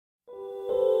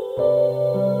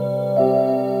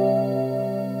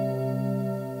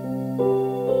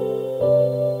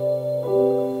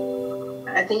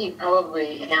think you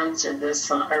probably answered this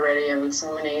already in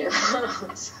so many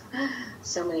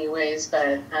so many ways,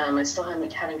 but I still am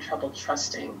having trouble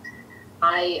trusting.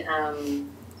 I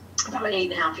about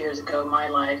 8.5 years ago, my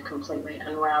life completely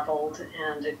unraveled,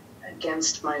 and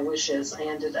against my wishes, I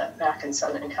ended up back in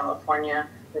Southern California,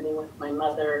 living with my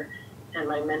mother and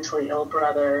my mentally ill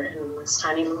brother in this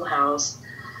tiny little house,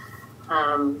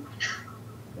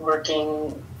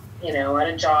 working, you know, at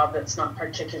a job that's not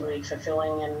particularly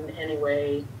fulfilling in any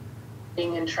way,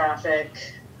 being in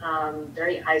traffic,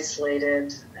 very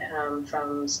isolated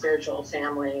from spiritual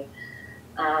family.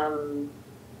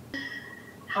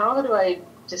 How do I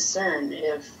discern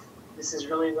if this is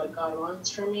really what God wants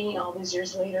for me all these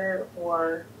years later,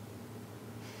 or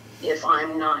if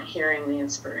I'm not hearing the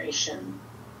inspiration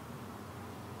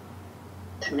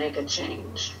to make a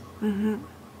change? Mm-hmm.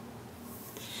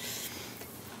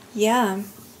 Yeah.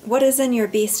 What is in your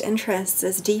best interests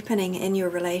is deepening in your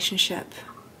relationship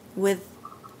with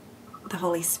the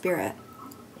Holy Spirit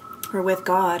or with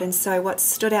God. And so what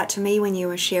stood out to me when you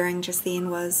were sharing just then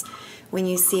was when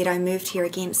you said, I moved here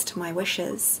against my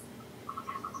wishes.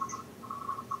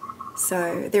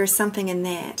 So there is something in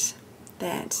that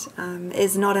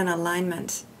is not in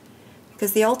alignment,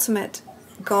 because the ultimate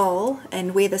goal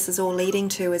and where this is all leading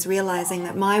to is realizing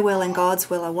that my will and God's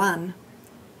will are one.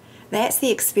 That's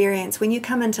the experience. When you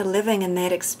come into living in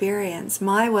that experience,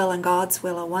 my will and God's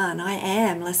will are one. I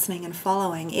am listening and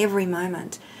following every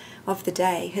moment of the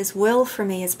day. His will for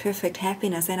me is perfect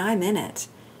happiness, and I'm in it.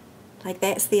 Like,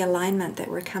 that's the alignment that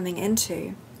we're coming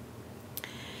into.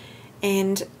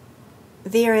 And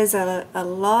there is a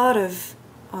lot of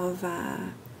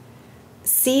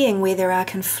seeing where there are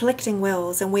conflicting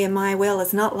wills and where my will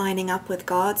is not lining up with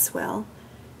God's will.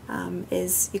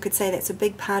 You could say that's a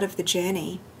big part of the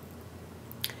journey.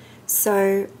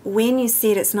 So when you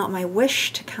said it's not my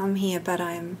wish to come here, but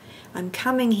I'm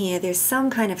coming here, there's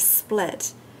some kind of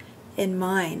split in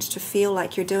mind to feel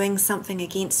like you're doing something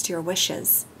against your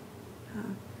wishes.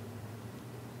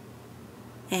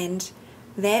 And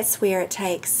that's where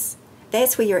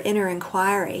your inner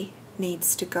inquiry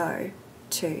needs to go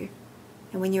to.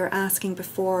 And when you were asking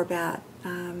before about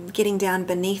getting down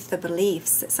beneath the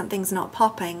beliefs that something's not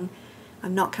popping,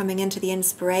 I'm not coming into the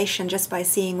inspiration just by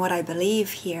seeing what I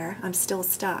believe here, I'm still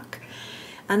stuck.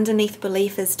 Underneath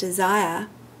belief is desire,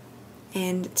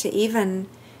 and to even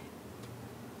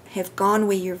have gone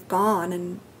where you've gone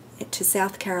and to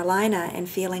South Carolina and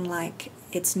feeling like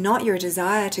it's not your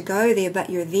desire to go there but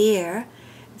you're there,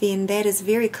 then that is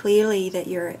very clearly that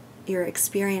you're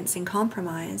experiencing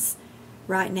compromise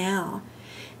right now.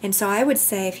 And so I would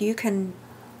say if you can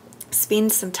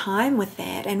spend some time with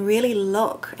that and really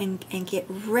look and get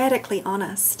radically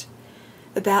honest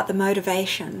about the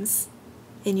motivations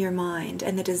in your mind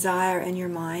and the desire in your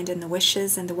mind and the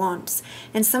wishes and the wants.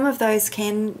 And some of those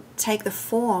can take the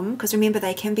form, because remember,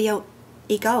 they can be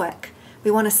egoic.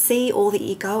 We want to see all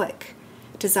the egoic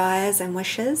desires and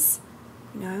wishes,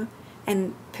 you know,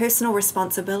 and personal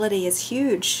responsibility is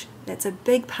huge. That's a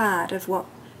big part of what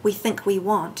we think we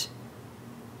want.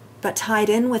 But tied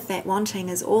in with that wanting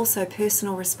is also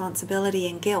personal responsibility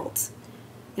and guilt.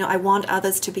 You know, I want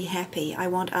others to be happy. I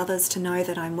want others to know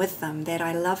that I'm with them, that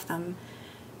I love them.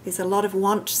 There's a lot of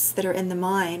wants that are in the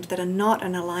mind that are not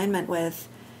in alignment with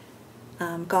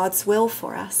God's will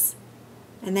for us.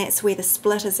 And that's where the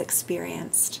split is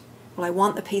experienced. Well, I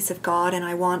want the peace of God, and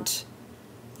I want,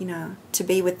 you know, to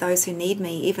be with those who need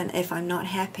me, even if I'm not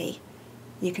happy.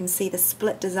 You can see the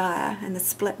split desire and the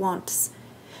split wants.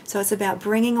 So it's about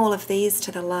bringing all of these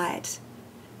to the light,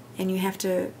 and you have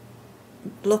to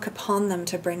look upon them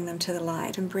to bring them to the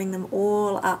light and bring them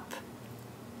all up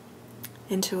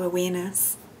into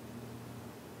awareness.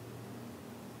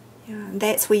 Yeah, and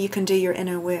that's where you can do your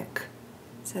inner work,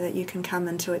 so that you can come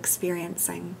into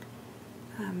experiencing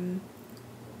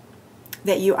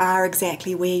that you are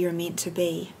exactly where you're meant to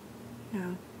be. You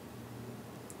know,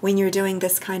 when you're doing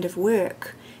this kind of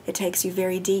work, it takes you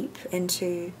very deep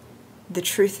into the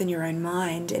truth in your own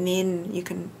mind, and then you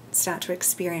can start to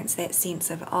experience that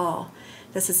sense of, oh,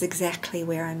 this is exactly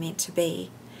where I'm meant to be.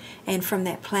 And from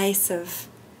that place of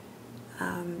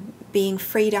being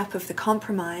freed up of the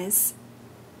compromise,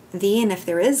 then if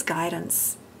there is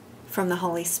guidance from the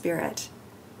Holy Spirit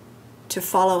to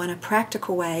follow in a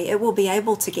practical way, it will be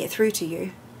able to get through to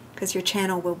you, because your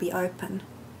channel will be open,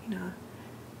 you know,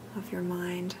 of your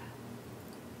mind.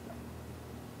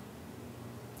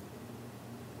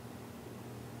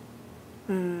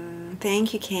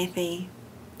 Thank you, Kathy.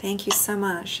 Thank you so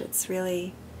much. It's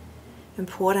really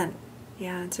important,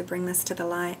 yeah, to bring this to the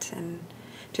light and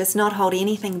just not hold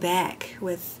anything back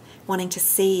with wanting to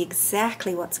see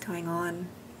exactly what's going on,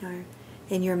 you know,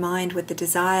 in your mind with the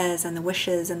desires and the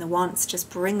wishes and the wants, just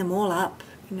bring them all up,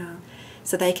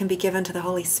 so they can be given to the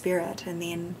Holy Spirit, and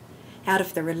then out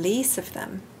of the release of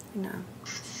them,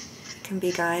 can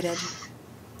be guided.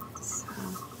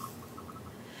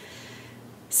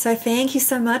 So thank you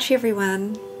so much,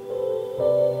 everyone.